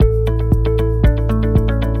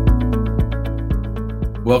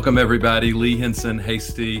Welcome, everybody. Lee Henson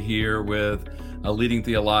Hasty here with Leading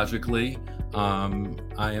Theologically. I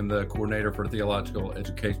am the coordinator for theological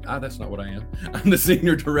education. That's not what I am. I'm the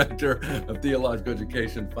senior director of theological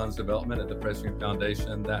education funds development at the Presbyterian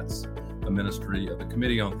Foundation. That's a ministry of the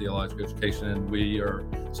Committee on Theological Education, and we are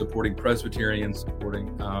supporting Presbyterians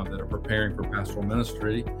that are preparing for pastoral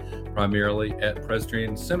ministry, primarily at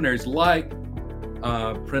Presbyterian seminaries like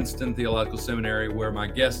Princeton Theological Seminary, where my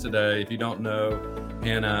guest today, if you don't know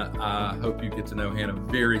Hanna, I hope you get to know Hanna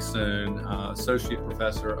very soon, Associate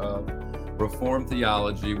Professor of Reformed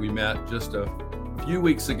Theology. We met just a few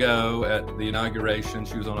weeks ago at the inauguration.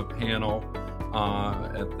 She was on a panel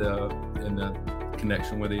in the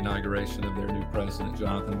connection with the inauguration of their new president,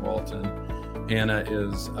 Jonathan Walton. Hanna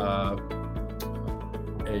is a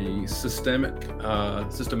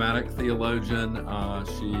systematic theologian.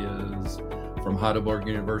 She is from Heidelberg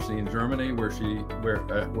University in Germany, have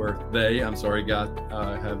their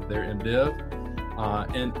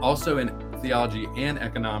MDiv, and also in theology and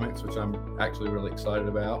economics, which I'm actually really excited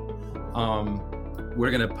about.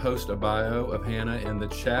 We're going to post a bio of Hanna in the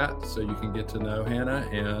chat so you can get to know Hanna.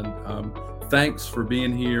 And thanks for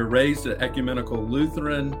being here. Raised at Ecumenical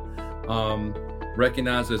Lutheran,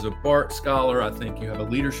 recognized as a Bart Scholar. I think you have a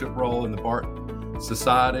leadership role in the Bart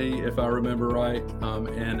Society, if I remember right,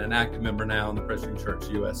 and an active member now in the Presbyterian Church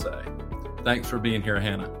USA. Thanks for being here,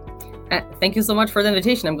 Hanna. Thank you so much for the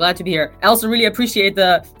invitation. I'm glad to be here. I also really appreciate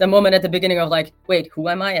the moment at the beginning of like, wait, who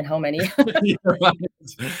am I and how many? Right.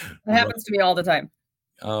 It happens to me all the time.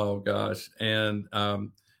 Oh gosh. And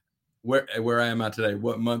where am I today?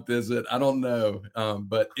 What month is it? I don't know.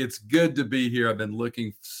 But it's good to be here. I've been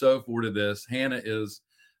looking so forward to this. Hanna is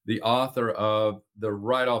the author of the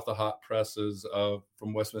right off the hot presses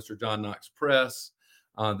from Westminster John Knox Press,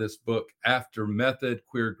 this book, After Method,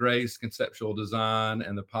 Queer Grace, Conceptual Design,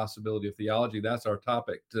 and the Possibility of Theology. That's our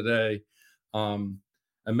topic today. I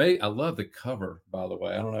love the cover, by the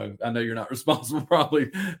way. I know you're not responsible probably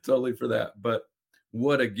totally for that, but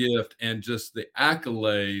what a gift. And just the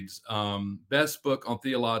accolades. Best book on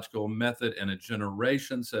theological method in a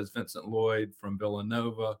generation, says Vincent Lloyd from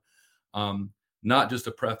Villanova. Not just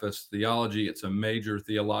a preface theology, it's a major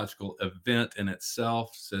theological event in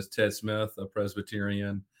itself, says Ted Smith, a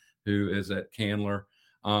Presbyterian who is at Candler.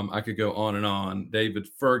 I could go on and on. David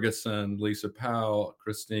Ferguson, Lisa Powell,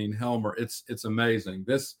 Christine Helmer. It's amazing.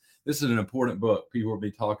 This is an important book. People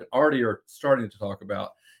already are starting to talk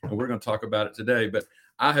about, and we're going to talk about it today. But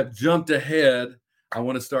I have jumped ahead. I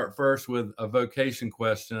want to start first with a vocation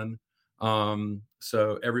question,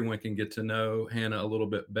 so everyone can get to know Hanna a little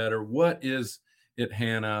bit better. What is it,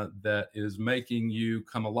 Hanna, that is making you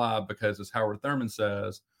come alive? Because as Howard Thurman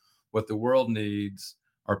says, what the world needs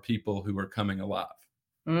are people who are coming alive.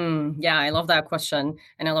 Yeah, I love that question.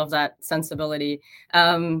 And I love that sensibility.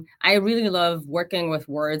 I really love working with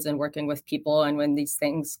words and working with people. And when these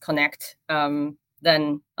things connect, then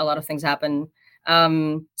a lot of things happen.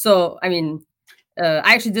 I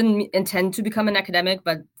actually didn't intend to become an academic,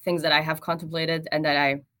 but things that I have contemplated and that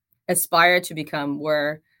I aspire to become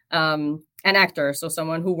were an actor, so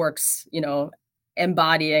someone who works,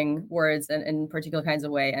 embodying words in particular kinds of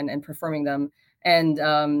way and performing them, and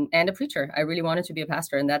a preacher. I really wanted to be a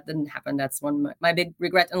pastor, and that didn't happen. That's my big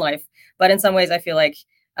regret in life. But in some ways, I feel like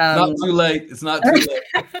not too late. It's not too late.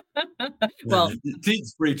 Well, teach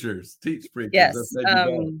preachers. Yes,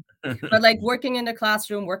 but like working in the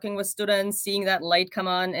classroom, working with students, seeing that light come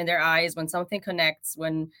on in their eyes when something connects,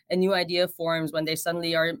 when a new idea forms, when they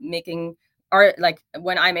suddenly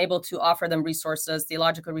when I'm able to offer them resources,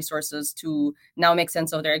 theological resources to now make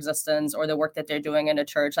sense of their existence or the work that they're doing in the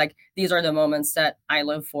church. Like, these are the moments that I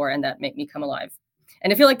live for and that make me come alive.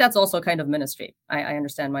 And I feel like that's also a kind of ministry. I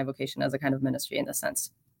understand my vocation as a kind of ministry in this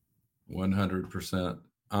sense. 100%.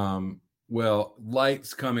 Well,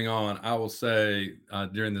 lights coming on, I will say,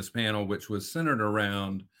 during this panel, which was centered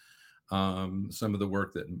around some of the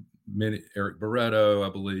work that Eric Barreto, I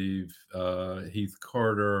believe, Heath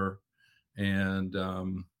Carter, and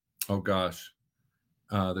there's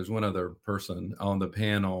one other person on the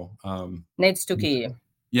panel. Nate Stuckey.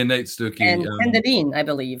 Yeah, Nate Stuckey. And the Dean, I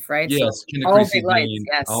believe, right? Yes, so all big lights,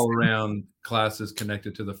 yes. All around classes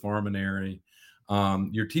connected to the forminary.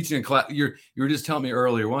 You're teaching a class. You were just telling me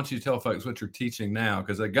earlier. Why don't you tell folks what you're teaching now?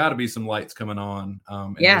 Because there got to be some lights coming on.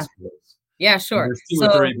 Yeah, sure. There's two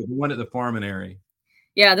or three, but the one at the forminary.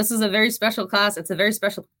 Yeah, this is a very special class. It's a very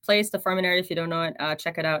special place, the forminary. If you don't know it,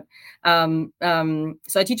 check it out. So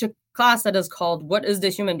I teach a class that is called "What is the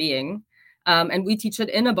Human Being?" And we teach it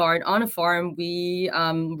in a barn on a farm. We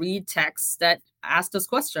read texts that ask this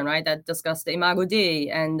question, right? That discuss the Imago Dei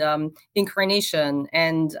and incarnation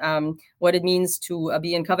and what it means to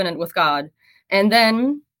be in covenant with God. And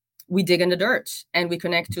then we dig in the dirt and we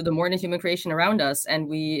connect to the more than human creation around us, and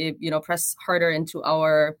we, press harder into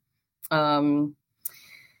our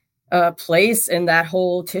place in that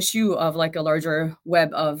whole tissue of like a larger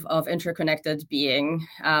web of interconnected being,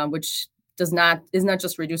 which is not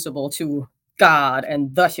just reducible to God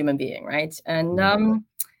and the human being, right? And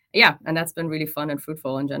and that's been really fun and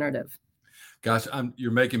fruitful and generative. Gosh,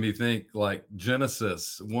 you're making me think like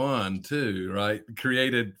Genesis 1, 2, right?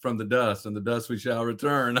 Created from the dust, and the dust we shall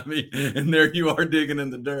return. I mean, and there you are digging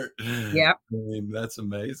in the dirt. Yeah. I mean, that's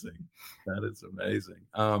amazing. That is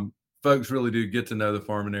amazing. Folks really do get to know the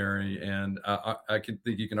Farminary, and I think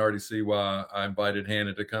you can already see why I invited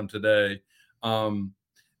Hanna to come today.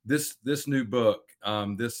 This new book,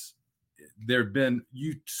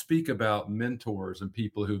 you speak about mentors and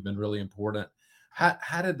people who've been really important.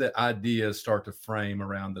 How did the idea start to frame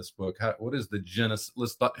around this book? What is the genesis?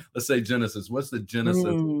 Let's say Genesis. What's the genesis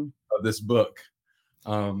of this book?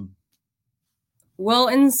 Well,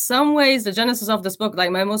 in some ways, the genesis of this book,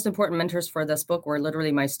 like my most important mentors for this book were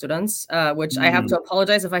literally my students, which I have to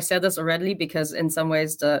apologize if I said this already, because in some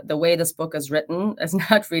ways the way this book is written is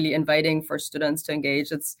not really inviting for students to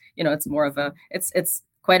engage. It's, it's more of it's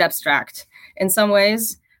quite abstract in some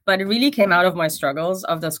ways. But it really came out of my struggles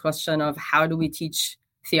of this question of how do we teach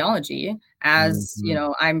theology as,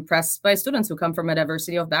 I'm pressed by students who come from a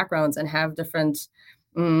diversity of backgrounds and have different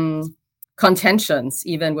contentions,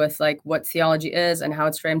 even with like what theology is and how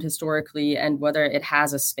it's framed historically and whether it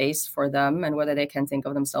has a space for them and whether they can think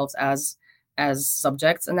of themselves as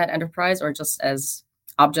subjects in that enterprise or just as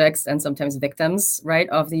objects and sometimes victims, right,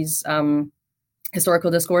 of these historical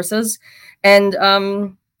discourses. And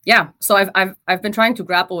so I've been trying to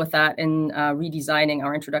grapple with that in redesigning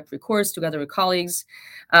our introductory course together with colleagues.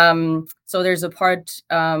 So there's a part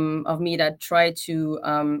of me that try to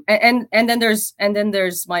and then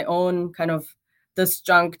there's my own kind of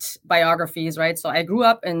disjunct biographies, right? So I grew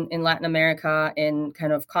up in Latin America in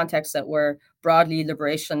kind of contexts that were broadly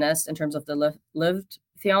liberationist in terms of the lived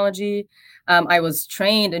theology. I was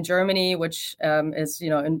trained in Germany, which is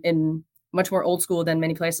in much more old school than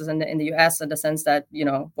many places in the U.S. in the sense that,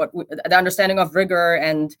 the understanding of rigor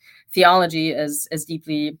and theology is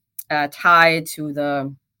deeply tied to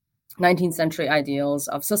the 19th century ideals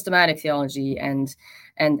of systematic theology and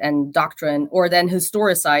doctrine, or then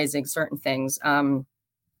historicizing certain things.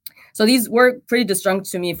 So these were pretty disjunct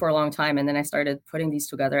to me for a long time. And then I started putting these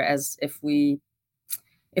together as if we're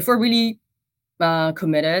really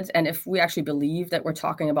committed, and if we actually believe that we're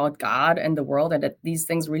talking about God and the world and that these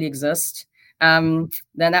things really exist, then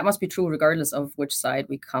that must be true regardless of which side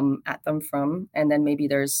we come at them from. And then maybe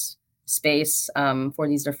there's space for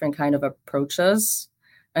these different kind of approaches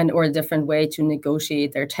or a different way to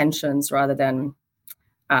negotiate their tensions rather than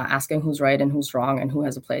asking who's right and who's wrong and who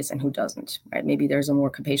has a place and who doesn't, right? Maybe there's a more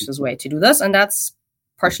capacious way to do this, and that's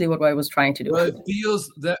partially what I was trying to do. Well,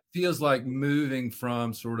 that feels like moving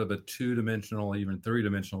from sort of a 2-dimensional, even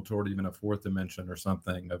 3-dimensional, toward even a 4th dimension or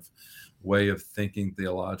something of way of thinking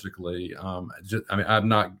theologically.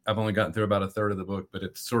 I've only gotten through about a third of the book, but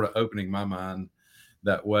it's sort of opening my mind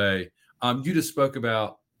that way. You just spoke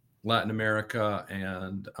about Latin America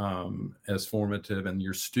and as formative, and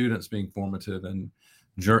your students being formative, and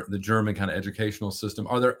the German kind of educational system.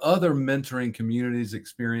 Are there other mentoring communities,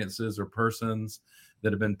 experiences, or persons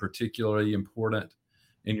that have been particularly important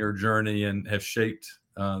in your journey and have shaped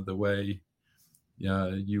the way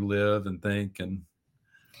you live and think? And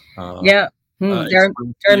there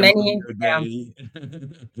are many.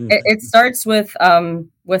 It starts with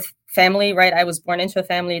family, right? I was born into a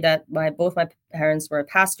family that both my parents were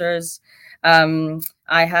pastors.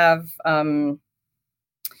 I have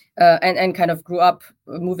and kind of grew up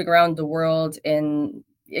moving around the world in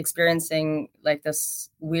experiencing like this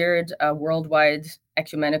weird worldwide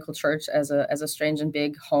ecumenical church as a strange and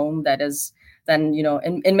big home that is then,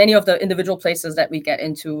 in many of the individual places that we get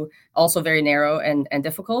into, also very narrow and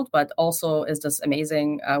difficult, but also is this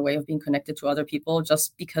amazing way of being connected to other people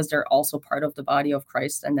just because they're also part of the body of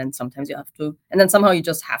Christ. And then sometimes somehow you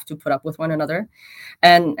just have to put up with one another.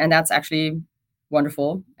 And that's actually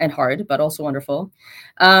wonderful and hard, but also wonderful.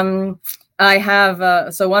 I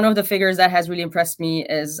have, so one of the figures that has really impressed me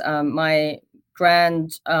is my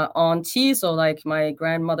grand auntie, so like my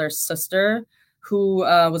grandmother's sister, who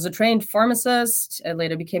was a trained pharmacist,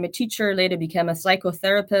 later became a teacher, later became a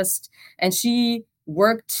psychotherapist. And she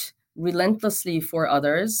worked relentlessly for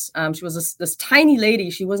others. She was this tiny lady.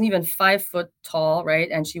 She wasn't even 5 foot tall, right?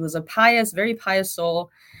 And she was a pious, very pious soul,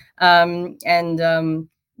 and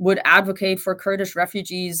would advocate for Kurdish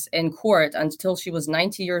refugees in court until she was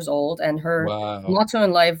 90 years old. And her motto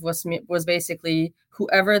in life was basically,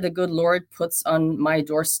 whoever the good Lord puts on my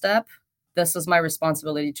doorstep, this is my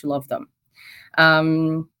responsibility to love them.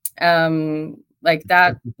 Like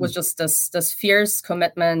that was just this fierce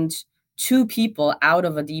commitment to people out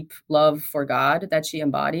of a deep love for God that she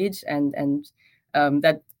embodied, and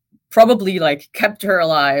that probably like kept her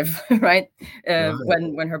alive, right?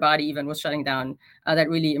 When her body even was shutting down. That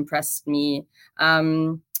really impressed me.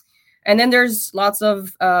 And then there's lots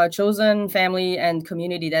of chosen family and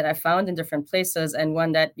community that I found in different places. And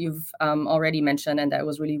one that you've already mentioned, and that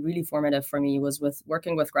was really, really formative for me, was with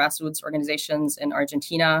working with grassroots organizations in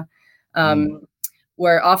Argentina,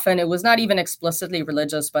 where often it was not even explicitly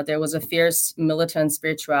religious, but there was a fierce militant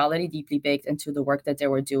spirituality deeply baked into the work that they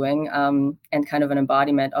were doing, and kind of an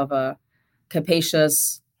embodiment of a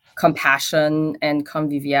capacious compassion and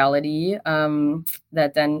conviviality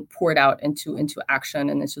that then poured out into action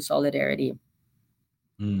and into solidarity.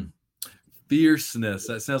 Fierceness.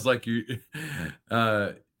 That sounds like you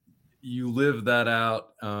live that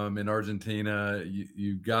out in Argentina.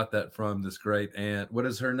 You got that from this great aunt. What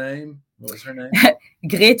is her name? What was her name?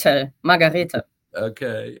 Gretel, Margarete.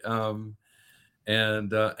 Okay.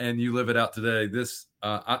 And you live it out today. This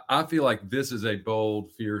I feel like this is a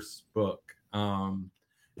bold, fierce book.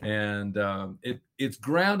 It's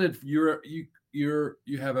grounded. You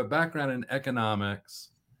have a background in economics,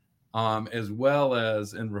 as well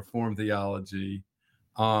as in Reformed theology.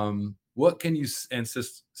 What can you and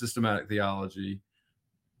systematic theology?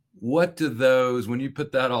 What do those, when you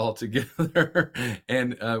put that all together,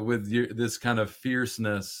 and with this kind of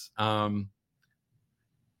fierceness,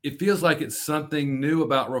 it feels like it's something new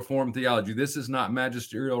about Reformed theology. This is not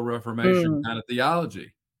magisterial Reformation kind of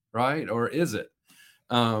theology, right? Or is it?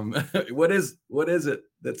 What is it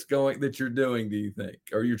that you're doing, do you think,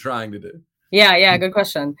 or you're trying to do? Yeah, good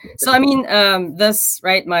question. So I mean, this,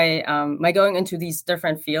 right, my going into these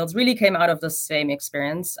different fields really came out of the same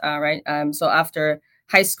experience, right? So after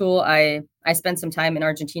high school, I spent some time in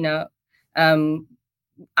Argentina,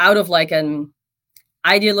 out of like an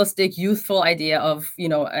idealistic, youthful idea of,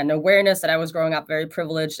 an awareness that I was growing up very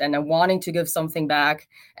privileged and wanting to give something back.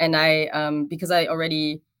 And I, because I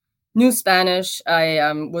already knew Spanish,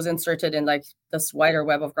 I was inserted in like this wider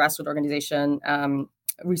web of grassroots organization,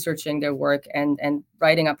 researching their work and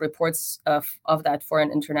writing up reports of that for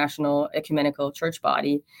an international ecumenical church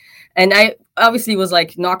body. And I obviously was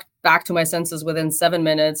like knocked back to my senses within 7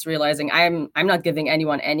 minutes, realizing I'm not giving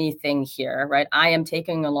anyone anything here, right? I am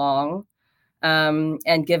taking along and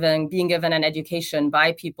being given an education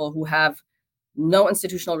by people who have no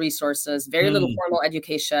institutional resources, very little formal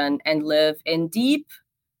education, and live in deep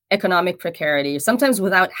economic precarity, sometimes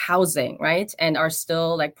without housing, right? And are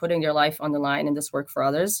still like putting their life on the line in this work for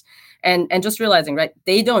others. And just realizing, right,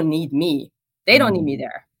 they don't need me. They don't need me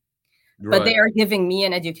there. Right. But they are giving me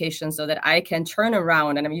an education so that I can turn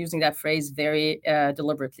around. And I'm using that phrase very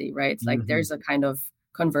deliberately, right? Like there's a kind of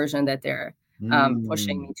conversion that they're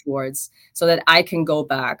pushing me towards, so that I can go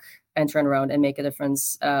back and turn around and make a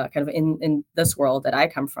difference kind of in this world that I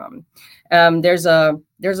come from. There's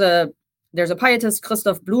a pietist,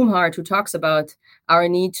 Christoph Blumhardt, who talks about our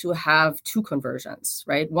need to have two conversions,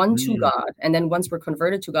 right? One to God. And then once we're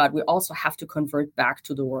converted to God, we also have to convert back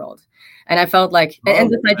to the world. And I felt like,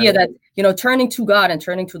 and this idea that, turning to God and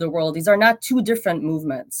turning to the world, these are not two different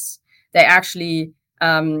movements. They actually,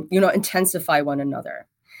 intensify one another.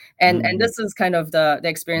 And this is kind of the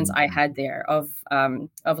experience I had there of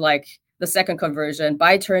like the second conversion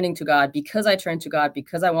by turning to God, because I turned to God,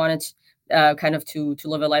 because I wanted kind of to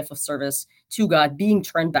live a life of service to God, being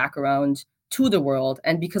turned back around to the world.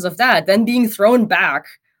 And because of that, then being thrown back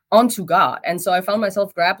onto God. And so I found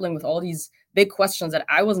myself grappling with all these big questions that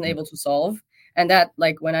I wasn't able to solve. And that,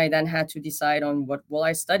 like, when I then had to decide on what will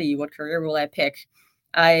I study, what career will I pick,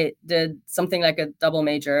 I did something like a double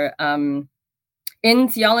major in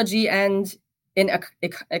theology and in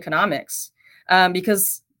economics,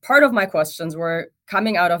 because part of my questions were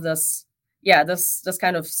coming out of this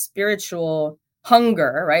kind of spiritual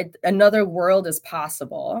hunger, right? Another world is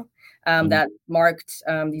possible, that marked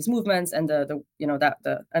these movements, and the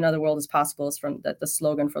another world is possible is from the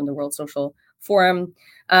slogan from the World Social Forum,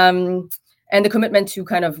 and the commitment to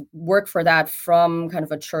kind of work for that from kind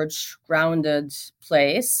of a church grounded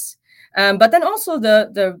place, but then also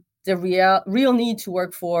the real need to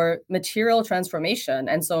work for material transformation,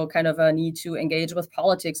 and so kind of a need to engage with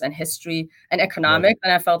politics and history and economics. Right.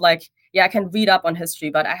 And I felt like I can read up on history,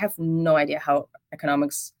 but I have no idea how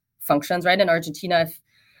economics functions, right? In Argentina, if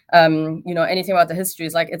anything about the history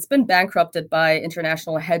is like it's been bankrupted by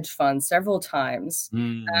international hedge funds several times.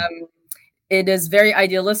 It is very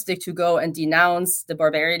idealistic to go and denounce the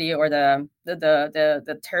barbarity or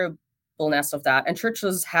the terribleness of that. And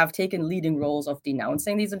churches have taken leading roles of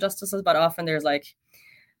denouncing these injustices, but often there's like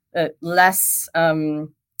less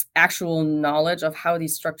actual knowledge of how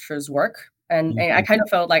these structures work. And I kind of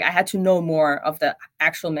felt like I had to know more of the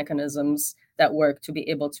actual mechanisms that work to be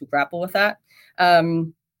able to grapple with that.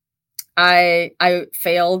 I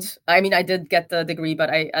failed. I mean, I did get the degree, but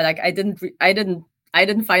I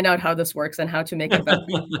didn't find out how this works and how to make it better.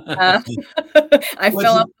 I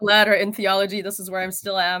fell off the ladder in theology. This is where I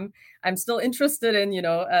still am. I'm still interested in,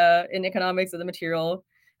 in economics and the material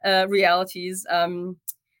realities.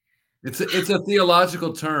 It's a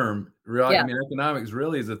theological term. Right? Yeah. I mean, economics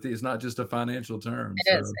really is it's not just a financial term.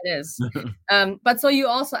 It is. But so you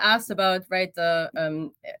also asked about, right,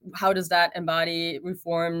 the how does that embody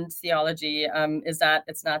Reformed theology? Is that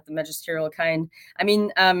it's not the magisterial kind? I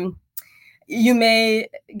mean, you may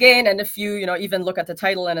gain, and if you even look at the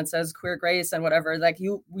title and it says queer grace and whatever, like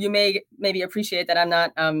you may maybe appreciate that I'm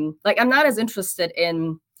not as interested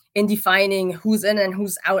in defining who's in and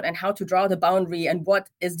who's out and how to draw the boundary and what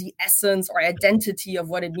is the essence or identity of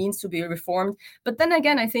what it means to be Reformed. But then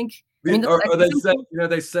again, I think they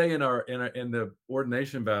say in the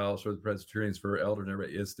ordination vows for the Presbyterians, for elders and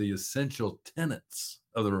everybody, it's the essential tenets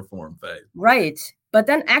of the Reformed faith. Right. But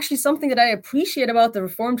then actually something that I appreciate about the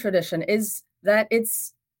Reformed tradition is that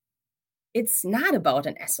it's not about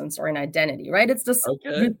an essence or an identity, right? It's just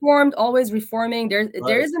Reformed, always reforming.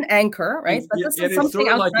 There is an anchor, right? But this is something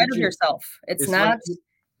outside of yourself. It's not.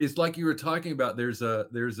 It's like you were talking about. There's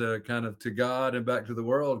a kind of to God and back to the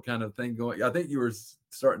world kind of thing going. I think you were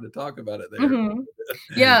starting to talk about it there. Mm-hmm.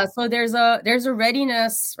 Yeah. So there's a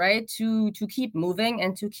readiness, right, to keep moving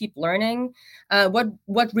and to keep learning.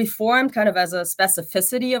 What Reformed kind of as a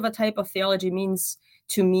specificity of a type of theology means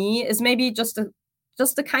to me is maybe just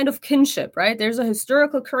a kind of kinship, right? There's a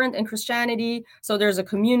historical current in Christianity. So there's a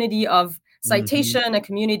community of citation, a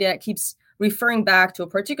community that keeps referring back to a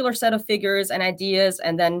particular set of figures and ideas.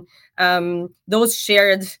 And then those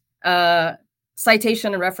shared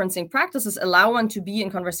citation and referencing practices allow one to be in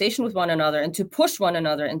conversation with one another and to push one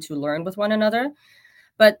another and to learn with one another.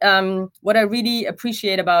 But what I really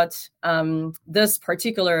appreciate about this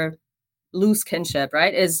particular loose kinship,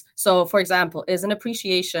 right, is, so for example, is an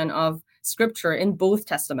appreciation of Scripture in both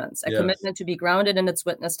testaments, a commitment to be grounded in its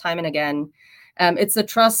witness time and again. It's a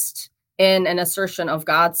trust in an assertion of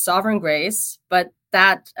God's sovereign grace, but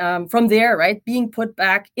that from there, right, being put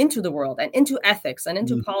back into the world and into ethics and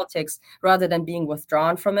into politics rather than being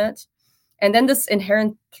withdrawn from it. And then this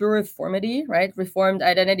inherent pluriformity, right? Reformed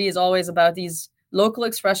identity is always about these local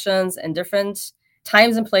expressions and different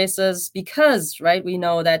times and places, because, right, we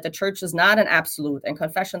know that the church is not an absolute and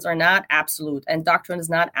confessions are not absolute and doctrine is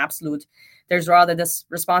not absolute. There's rather this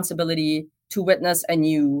responsibility to witness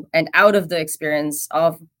anew and out of the experience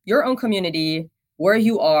of your own community, where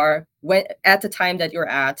you are, when at the time that you're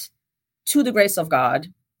at, to the grace of God.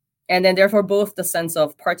 And then therefore both the sense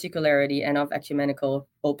of particularity and of ecumenical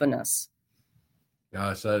openness.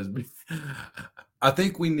 Gosh, I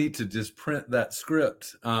think we need to just print that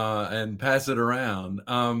script and pass it around.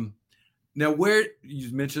 Now, where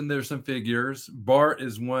you mentioned there's some figures. Barth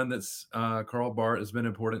is one that's Karl Barth has been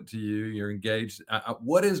important to you. You're engaged.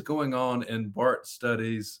 What is going on in Barth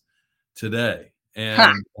studies today?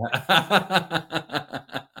 And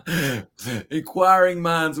inquiring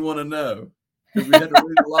minds want to know. Because we had to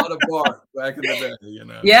read a lot of Barth back in the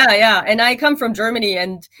day, Yeah, and I come from Germany,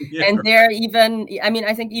 and there even, I mean,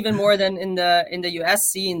 I think even more than in the U.S.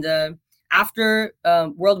 scene, after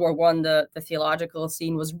World War I, the theological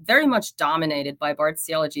scene was very much dominated by Barth's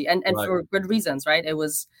theology, and right. For good reasons, right? It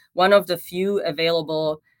was one of the few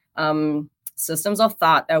available systems of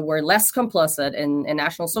thought that were less complicit in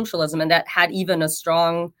National Socialism, and that had even a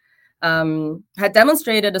strong had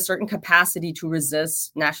demonstrated a certain capacity to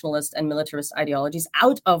resist nationalist and militarist ideologies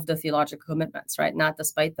out of the theological commitments, right? Not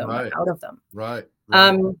despite them, right. But out of them. Right.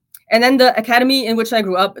 And then the academy in which I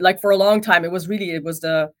grew up, like for a long time, it was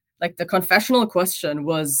the confessional question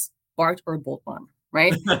was Barth or Bultmann,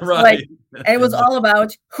 right? Right. And it was all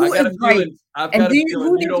about who is right and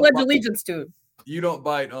who do you pledge allegiance to. You don't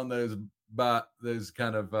bite on those those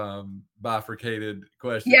kind of bifurcated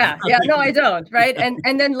questions. Yeah, no, I don't, right?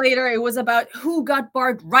 And then later it was about who got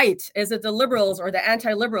Barth right. Is it the liberals or the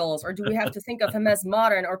anti-liberals, or do we have to think of him as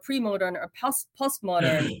modern or pre-modern or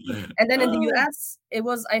postmodern? And then in the US, it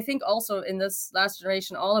was, I think, also in this last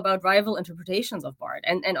generation, all about rival interpretations of Barth.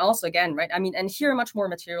 And also, again, right, I mean, and here much more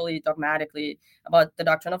materially, dogmatically, about the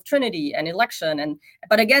doctrine of Trinity and election.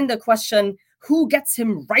 But again, the question, who gets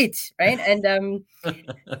him right? And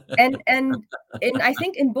I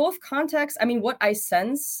think in both contexts, I mean, what I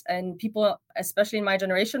sense, and people, especially in my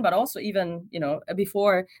generation, but also even,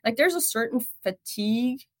 before, like there's a certain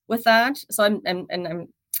fatigue with that.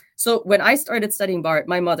 So when I started studying Barth,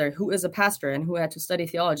 my mother, who is a pastor and who had to study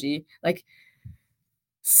theology, like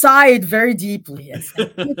sighed very deeply and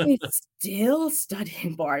said, "You're still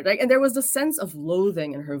studying Barth?" Like, and there was a sense of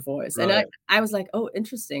loathing in her voice. Right. And I was like, oh,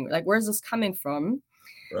 interesting. Like, where's this coming from?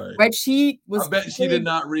 Right. She was. I bet she did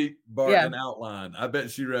not read Barth in outline. I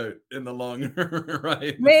bet she wrote in the longer,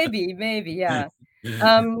 right? Maybe, yeah.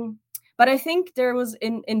 But I think there was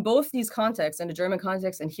in both these contexts, in the German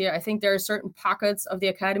context and here, I think there are certain pockets of the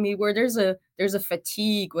academy where there's a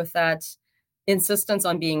fatigue with that insistence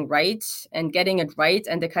on being right and getting it right,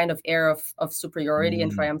 and the kind of air of superiority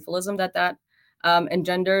and triumphalism that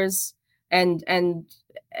engenders, and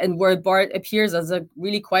where Barth appears as a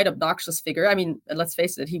really quite obnoxious figure. I mean, let's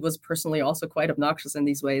face it, he was personally also quite obnoxious in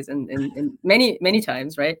these ways in many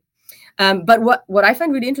times, right? But what I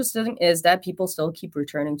find really interesting is that people still keep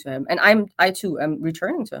returning to him, and I too am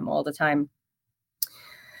returning to him all the time.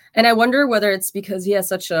 And I wonder whether it's because he has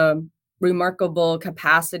such a remarkable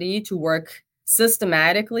capacity to work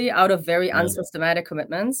systematically out of very unsystematic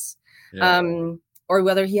commitments, or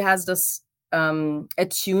whether he has this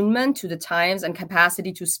attunement to the times and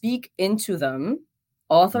capacity to speak into them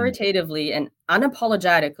authoritatively and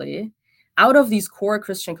unapologetically out of these core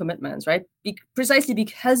Christian commitments, right? Precisely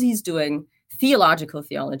because he's doing theological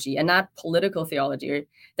theology and not political theology,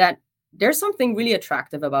 that there's something really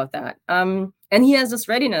attractive about that. And he has this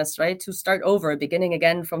readiness, right, to start over, beginning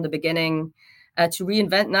again from the beginning, to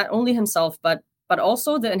reinvent not only himself, but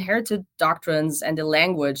also the inherited doctrines and the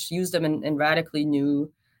language, use them in radically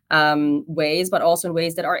new ways, but also in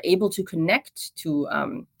ways that are able to connect to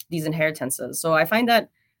these inheritances. So I find that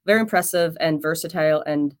very impressive and versatile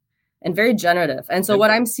and very generative. And so what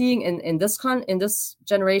I'm seeing in this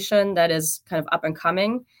generation that is kind of up and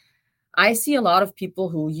coming, I see a lot of people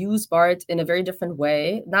who use Barth in a very different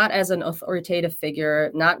way, not as an authoritative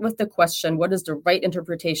figure, not with the question, what is the right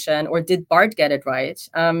interpretation, or did Barth get it right?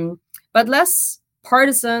 But less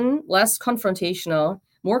partisan, less confrontational,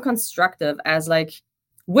 more constructive, as like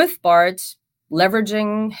with Barth,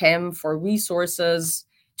 leveraging him for resources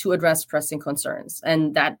to address pressing concerns.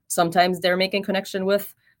 And that sometimes they're making connection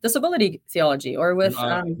with disability theology or with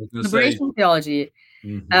liberation theology,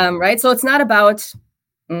 right? So it's not about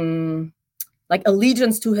like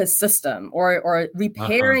allegiance to his system or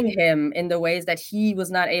repairing him in the ways that he was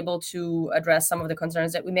not able to address some of the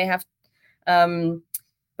concerns that we may have,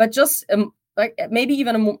 but just like maybe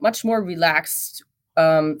even a much more relaxed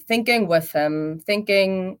thinking with him,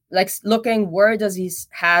 thinking like looking where does he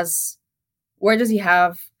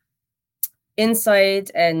have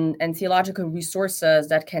insight and theological resources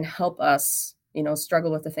that can help us,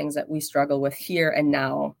 struggle with the things that we struggle with here and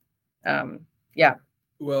now.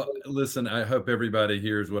 Well, listen, I hope everybody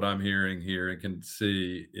hears what I'm hearing here and can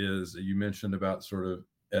see is you mentioned about sort of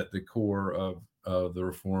at the core of the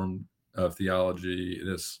reform of theology,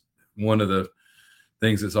 this one of the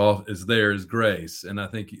things is there is grace. And I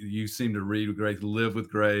think you seem to read with grace, live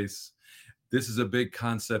with grace. This is a big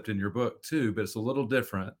concept in your book too, but it's a little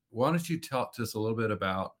different. Why don't you talk to us a little bit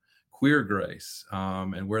about queer grace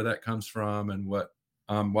and where that comes from and what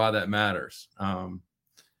why that matters?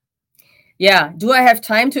 Yeah. Do I have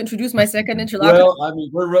time to introduce my second interlocutor? Well, I mean,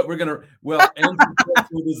 we're gonna and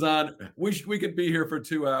conceptual design. We could be here for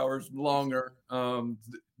 2 hours longer.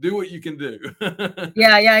 Do what you can do.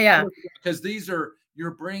 Yeah. Because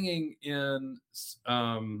you're bringing in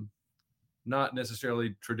not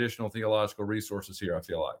necessarily traditional theological resources here, I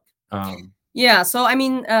feel like. Yeah. So, I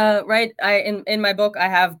mean, right. In my book, I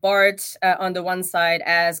have Barth on the one side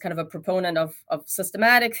as kind of a proponent of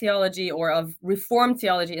systematic theology or of reformed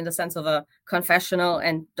theology in the sense of a confessional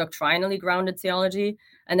and doctrinally grounded theology.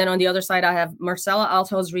 And then on the other side, I have Marcela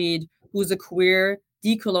Althaus-Reid, who's a queer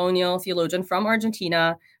decolonial theologian from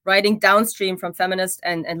Argentina, writing downstream from feminist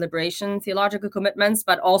and liberation theological commitments,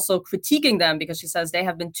 but also critiquing them because she says they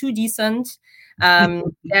have been too decent, they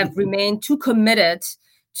have remained too committed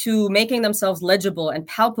to making themselves legible and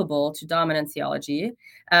palpable to dominant theology.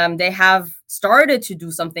 They have started to do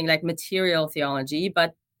something like material theology,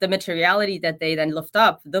 but the materiality that they then lift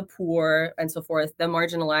up, the poor and so forth, the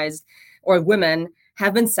marginalized or women,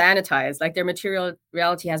 have been sanitized. Like their material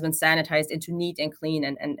reality has been sanitized into neat and clean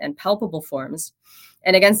and palpable forms.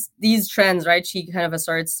 And against these trends, right, she kind of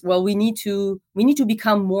asserts, well, we need to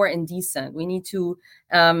become more indecent. We need to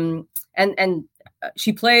and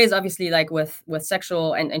she plays obviously like with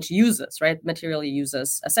sexual and she uses, right, materially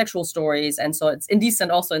uses sexual stories, and so it's indecent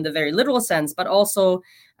also in the very literal sense, but also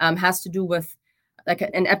has to do with like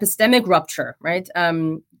an epistemic rupture, right?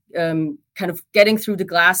 Kind of getting through the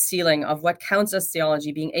glass ceiling of what counts as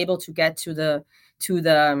theology, being able to get to their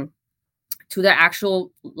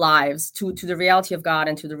actual lives, to the reality of God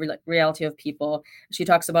and to the reality of people. She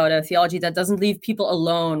talks about a theology that doesn't leave people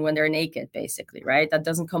alone when they're naked, basically, right? That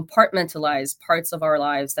doesn't compartmentalize parts of our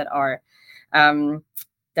lives that are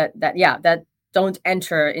that don't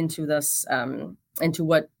enter into this into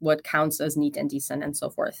what counts as neat and decent and so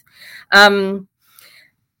forth.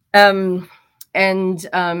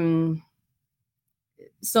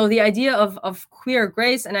 So the idea of queer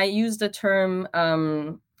grace, and I use the term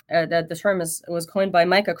that the term was coined by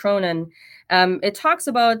Micah Cronin. It talks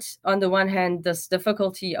about, on the one hand, this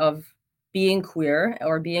difficulty of being queer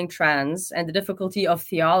or being trans, and the difficulty of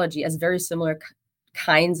theology as very similar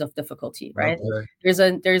kinds of difficulty, right? Okay. There's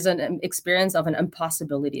an experience of an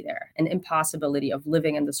impossibility there, an impossibility of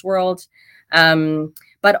living in this world,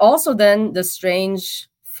 but also then the strange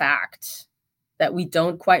fact that we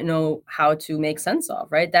don't quite know how to make sense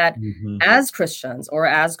of, right? That as Christians or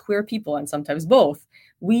as queer people, and sometimes both,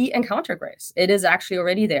 we encounter grace. It is actually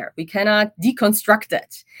already there. We cannot deconstruct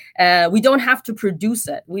it. We don't have to produce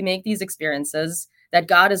it. We make these experiences that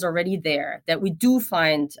God is already there, that we do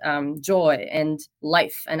find joy and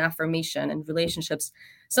life and affirmation and relationships,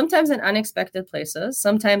 sometimes in unexpected places,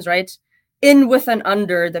 sometimes right in with and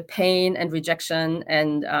under the pain and rejection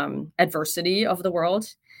and adversity of the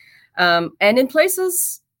world. And in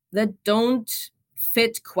places that don't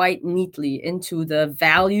fit quite neatly into the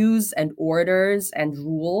values and orders and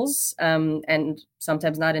rules, and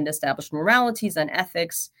sometimes not in the established moralities and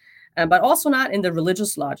ethics, but also not in the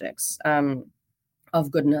religious logics of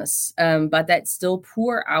goodness, but that still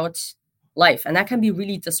pour out life. And that can be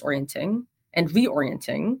really disorienting and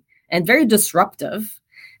reorienting and very disruptive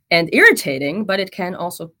and irritating, but it can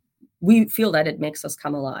also, we feel that it makes us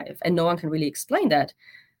come alive, and no one can really explain that.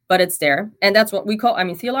 But it's there. And that's what we call,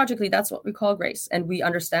 theologically, that's what we call grace. And we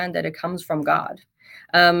understand that it comes from God.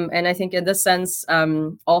 And I think in this sense,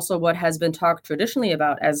 also what has been talked traditionally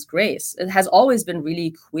about as grace, it has always been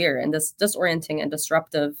really queer in this disorienting and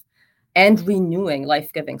disruptive and renewing,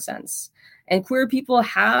 life-giving sense. And queer people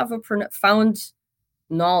have a profound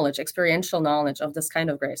knowledge, experiential knowledge of this kind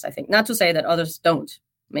of grace, I think. Not to say that others don't.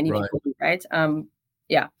 Many people do, right?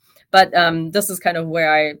 But this is kind of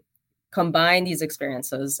where I combine these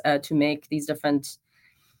experiences to make these different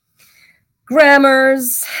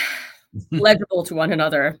grammars legible to one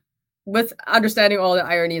another, with understanding all the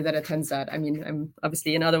irony that attends that. I'm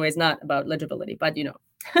obviously in other ways not about legibility, but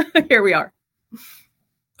here we are.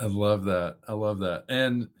 I love that.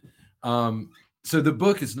 And so the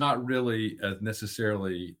book is not really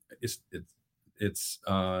necessarily it's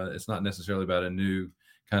not necessarily about a new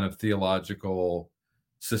kind of theological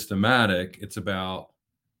systematic. It's about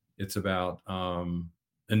a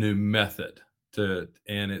new method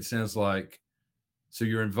and it sounds like, so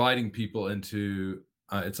you're inviting people into,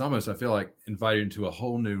 it's almost, I feel like inviting into a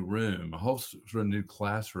whole new room, a whole sort of new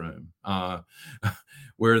classroom,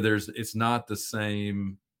 where it's not the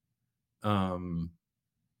same.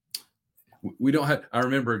 We don't have, I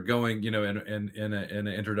remember going, in an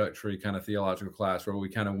introductory kind of theological class where we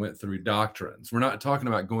kind of went through doctrines. We're not talking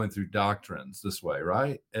about going through doctrines this way,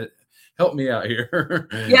 right? Help me out here.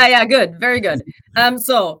 Yeah, good. Very good.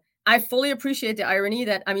 So I fully appreciate the irony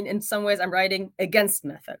that, in some ways I'm writing against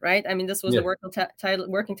method, right? This was the working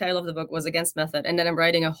title of the book was Against Method. And then I'm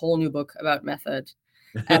writing a whole new book about method,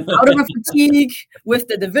 out of a fatigue with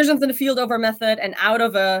the divisions in the field over method, and out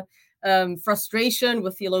of a frustration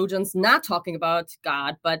with theologians not talking about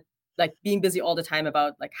God, but like being busy all the time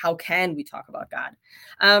about like, how can we talk about God?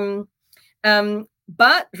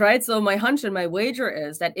 But, right, so my hunch and my wager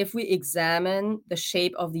is that if we examine the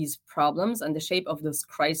shape of these problems and the shape of this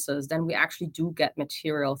crisis, then we actually do get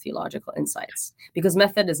material theological insights, because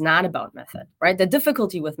method is not about method, right? The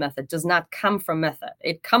difficulty with method does not come from method.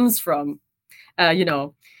 It comes from,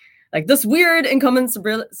 like this weird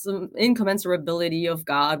incommensurability of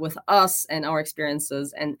God with us and our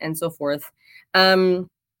experiences and so forth.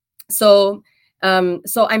 So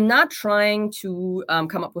I'm not trying to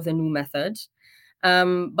come up with a new method.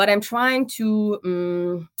 But I'm trying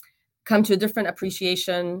to come to a different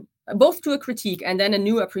appreciation both to a critique and then a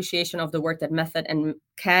new appreciation of the work that method and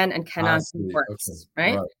can and cannot do works,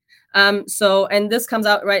 right? So, and this comes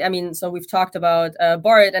out, right? I mean, so we've talked about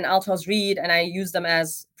Barrett and Althaus Reed, and I use them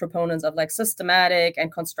as proponents of like systematic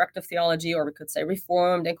and constructive theology, or we could say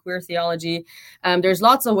reformed and queer theology. There's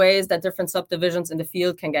lots of ways that different subdivisions in the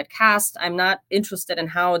field can get cast. I'm not interested in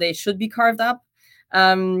how they should be carved up.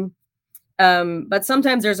 But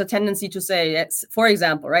sometimes there's a tendency to say, for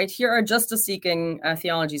example, right, here are justice-seeking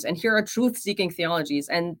theologies, and here are truth-seeking theologies,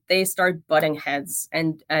 and they start butting heads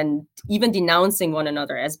and even denouncing one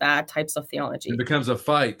another as bad types of theology. It becomes a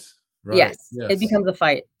fight, right? Yes, it becomes a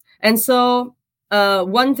fight. And so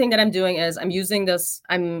one thing that I'm doing is I'm using this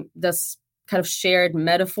kind of shared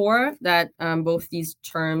metaphor that both these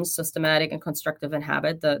terms, systematic and constructive,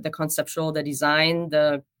 inhabit, the conceptual, the design,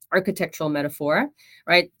 the architectural metaphor,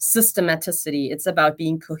 right? Systematicity. It's about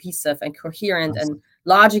being cohesive and coherent and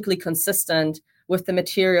logically consistent with the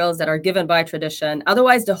materials that are given by tradition.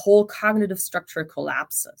 Otherwise, the whole cognitive structure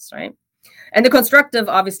collapses, right? And the constructive,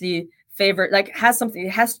 obviously, has something.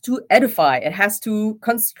 It has to edify. It has to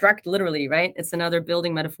construct, literally, right? It's another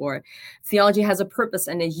building metaphor. Theology has a purpose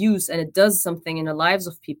and a use, and it does something in the lives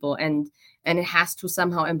of people, and it has to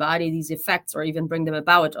somehow embody these effects or even bring them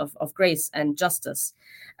about of grace and justice.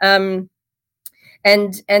 And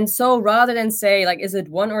so rather than say, like, is it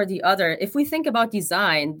one or the other? If we think about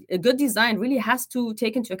design, a good design really has to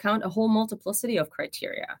take into account a whole multiplicity of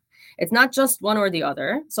criteria. It's not just one or the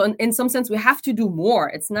other. So in some sense, we have to do more.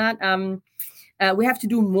 It's not, we have to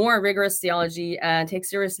do more rigorous theology and take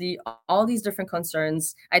seriously all these different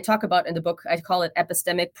concerns. I talk about in the book, I call it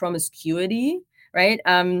epistemic promiscuity, right?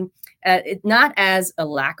 It not as a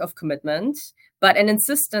lack of commitment, but an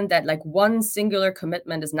insistence that like one singular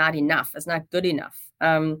commitment is not enough, it's not good enough.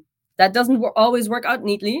 That doesn't always work out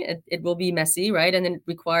neatly. It will be messy, right? And it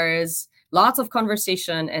requires lots of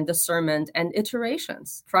conversation and discernment and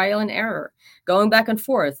iterations, trial and error, going back and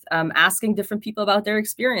forth, asking different people about their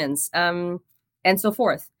experience, and so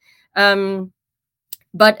forth.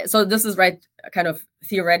 But so this is, right, kind of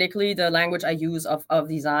theoretically the language I use of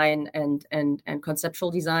design and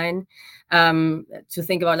conceptual design, to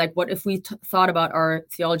think about, like, what if we thought about our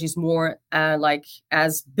theologies more like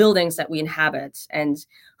as buildings that we inhabit, and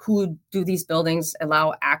who do these buildings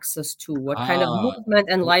allow access to? What kind of movement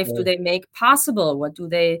and life do they make possible? What do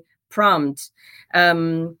they prompt?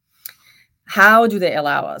 How do they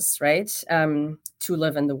allow us, right, to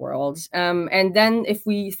live in the world? And then if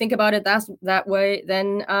we think about it that way,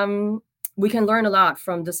 then we can learn a lot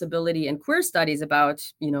from disability and queer studies about,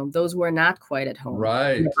 those who are not quite at home,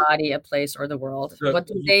 right, in the body, a place, or the world. So what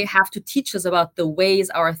do they have to teach us about the ways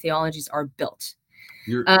our theologies are built?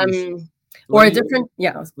 Let me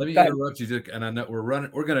interrupt you, and I know we're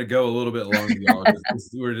going to go a little bit longer, y'all.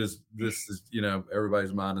 This is,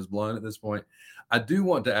 everybody's mind is blown at this point. I do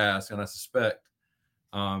want to ask, and I suspect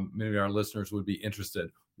maybe our listeners would be interested,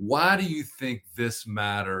 why do you think this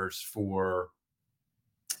matters for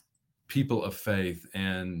people of faith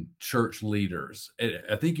and church leaders?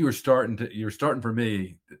 I think you're starting for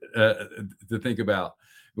me to think about.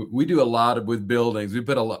 We do a lot with buildings. We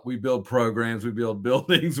build programs, we build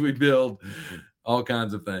buildings, we build all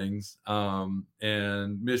kinds of things,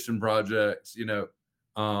 and mission projects,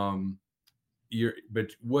 but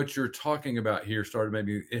what you're talking about here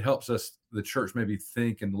maybe it helps us, the church, maybe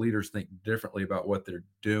think, and leaders think differently about what they're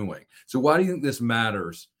doing. So why do you think this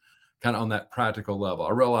matters kind of on that practical level?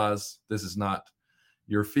 I realize this is not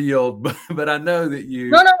your field, but I know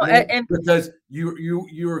that because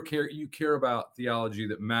you care about theology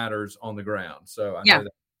that matters on the ground. So I know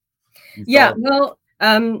that.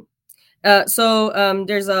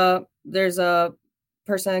 There's a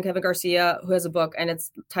person, Kevin Garcia, who has a book, and it's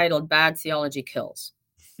titled "Bad Theology Kills."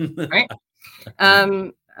 Right?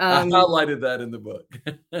 I highlighted that in the book.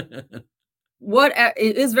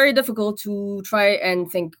 It is very difficult to try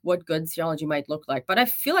and think what good theology might look like, but I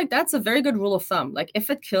feel like that's a very good rule of thumb. Like, if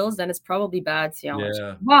it kills, then it's probably bad theology.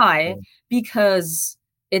 Yeah. Why? Yeah. Because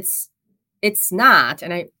it's not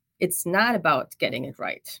about getting it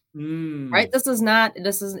right. Right? It's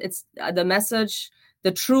the message,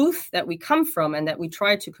 the truth that we come from and that we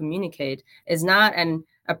try to communicate is not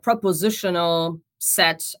a propositional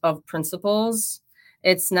set of principles.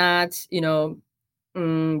 It's not,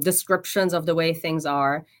 descriptions of the way things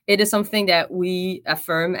are. It is something that we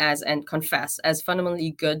affirm and confess as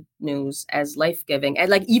fundamentally good news, as life-giving, and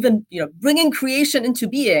like even bringing creation into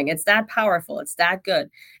being. It's that powerful. It's that good,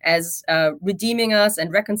 as redeeming us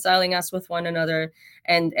and reconciling us with one another,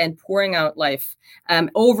 and pouring out life,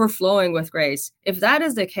 overflowing with grace. If that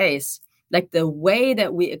is the case, like the way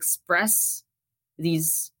that we express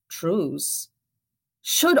these truths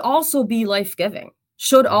should also be life-giving,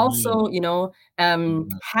 should also,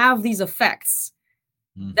 have these effects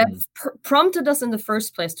that prompted us in the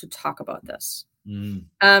first place to talk about this.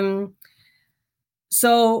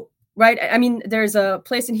 So, right, I mean, there's a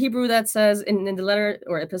place in Hebrew that says, in the letter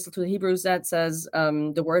or epistle to the Hebrews, that says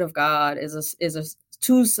the word of God is a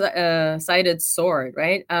two-sided sword,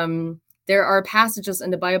 right? There are passages in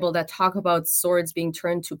the Bible that talk about swords being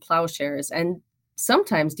turned to plowshares, and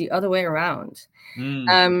sometimes the other way around.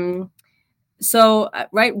 So,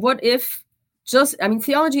 right, what if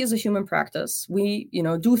theology is a human practice. We,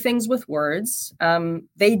 do things with words.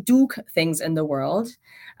 They do things in the world.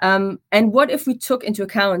 And what if we took into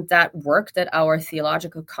account that work that our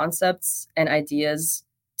theological concepts and ideas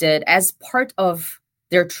did as part of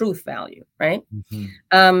their truth value, right?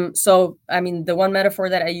 So, the one metaphor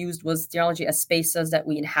that I used was theology as spaces that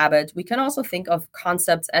we inhabit. We can also think of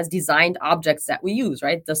concepts as designed objects that we use,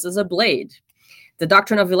 right? This is a blade. The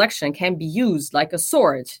doctrine of election can be used like a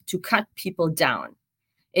sword to cut people down.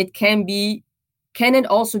 Can it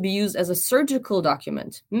also be used as a surgical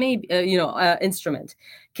document? Maybe, instrument.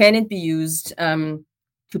 Can it be used to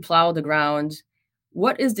plow the ground?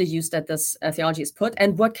 What is the use that this theology is put,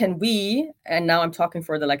 and what can we? And now I'm talking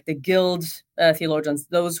for the guild theologians,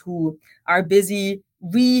 those who are busy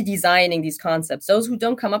redesigning these concepts, those who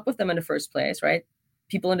don't come up with them in the first place, right?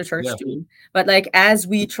 People in the church do, but as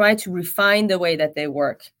we try to refine the way that they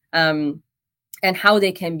work and how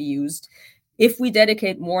they can be used, if we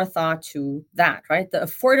dedicate more thought to that, right, the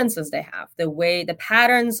affordances they have, the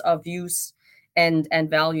patterns of use and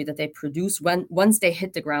value that they produce once they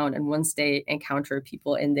hit the ground and once they encounter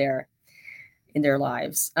people in their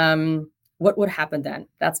lives, what would happen then?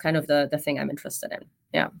 That's kind of the thing I'm interested in.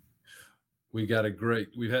 Yeah, we've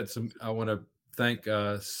had some. I want to thank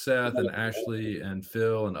Seth and Ashley and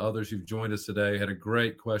Phil and others who've joined us today. Had a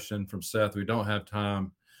great question from Seth. We don't have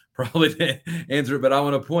time probably to answer it, but I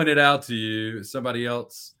want to point it out to you. Somebody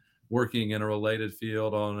else working in a related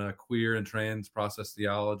field on queer and trans process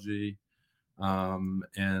theology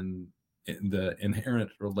and the inherent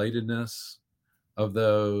relatedness of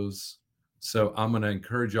those. So I'm going to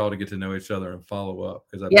encourage y'all to get to know each other and follow up,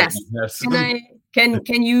 because I bet you have some.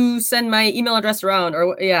 Can you send my email address around?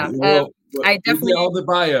 Or I definitely on the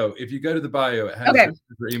bio. If you go to the bio, it has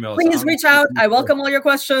your email. Please reach out. I welcome all your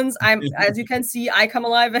questions. As you can see, I come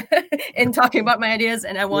alive in talking about my ideas,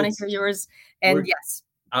 and I want to hear yours. And yes,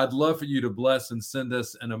 I'd love for you to bless and send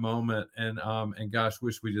us in a moment. And gosh,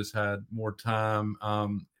 wish we just had more time.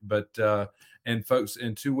 And folks,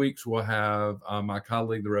 in 2 weeks, we'll have my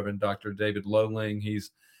colleague, the Reverend Dr. David Lowling.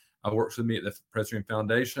 He's works with me at the Presbyterian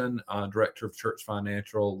Foundation, Director of Church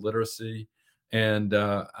Financial Literacy. And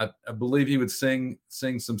I believe he would sing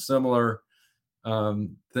some similar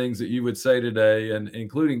things that you would say today, and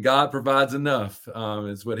including God provides enough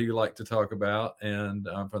is what he would like to talk about, and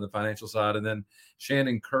from the financial side. And then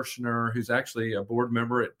Shannon Kirshner, who's actually a board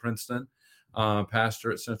member at Princeton,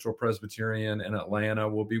 pastor at Central Presbyterian in Atlanta,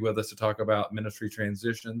 will be with us to talk about ministry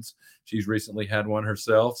transitions. She's recently had one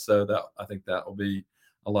herself, so I think that will be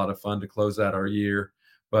a lot of fun to close out our year.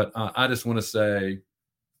 But I just want to say,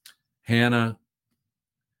 Hanna,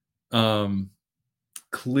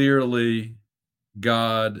 clearly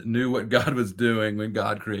God knew what God was doing when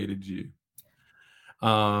God created you.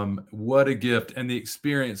 What a gift. And the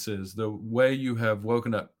experiences, the way you have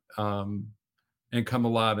woken up and come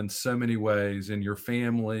alive in so many ways, in your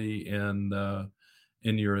family, in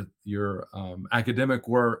your academic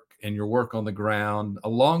work, and your work on the ground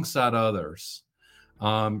alongside others.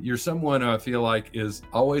 You're someone who I feel like is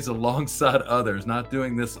always alongside others, not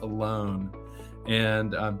doing this alone.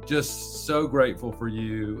 And I'm just so grateful for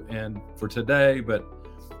you and for today, but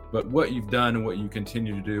what you've done and what you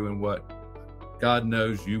continue to do and what God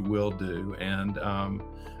knows you will do. And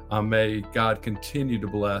may God continue to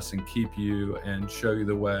bless and keep you and show you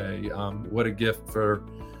the way. What a gift for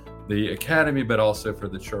the Academy, but also for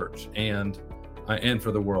the church and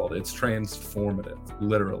for the world. It's transformative,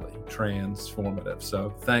 literally transformative. So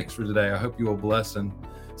thanks for today. I hope you will bless and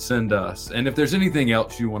send us. And if there's anything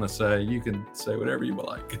else you want to say, you can say whatever you would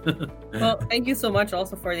like. Well, thank you so much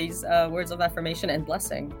also for these words of affirmation and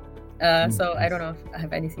blessing. So I don't know if I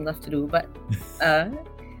have anything left to do, but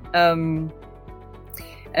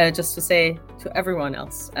just to say to everyone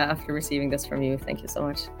else after receiving this from you, thank you so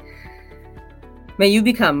much. May you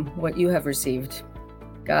become what you have received,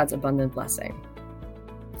 God's abundant blessing.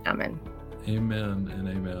 Amen. Amen and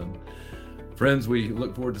amen. Friends, we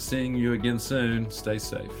look forward to seeing you again soon. Stay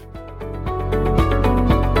safe.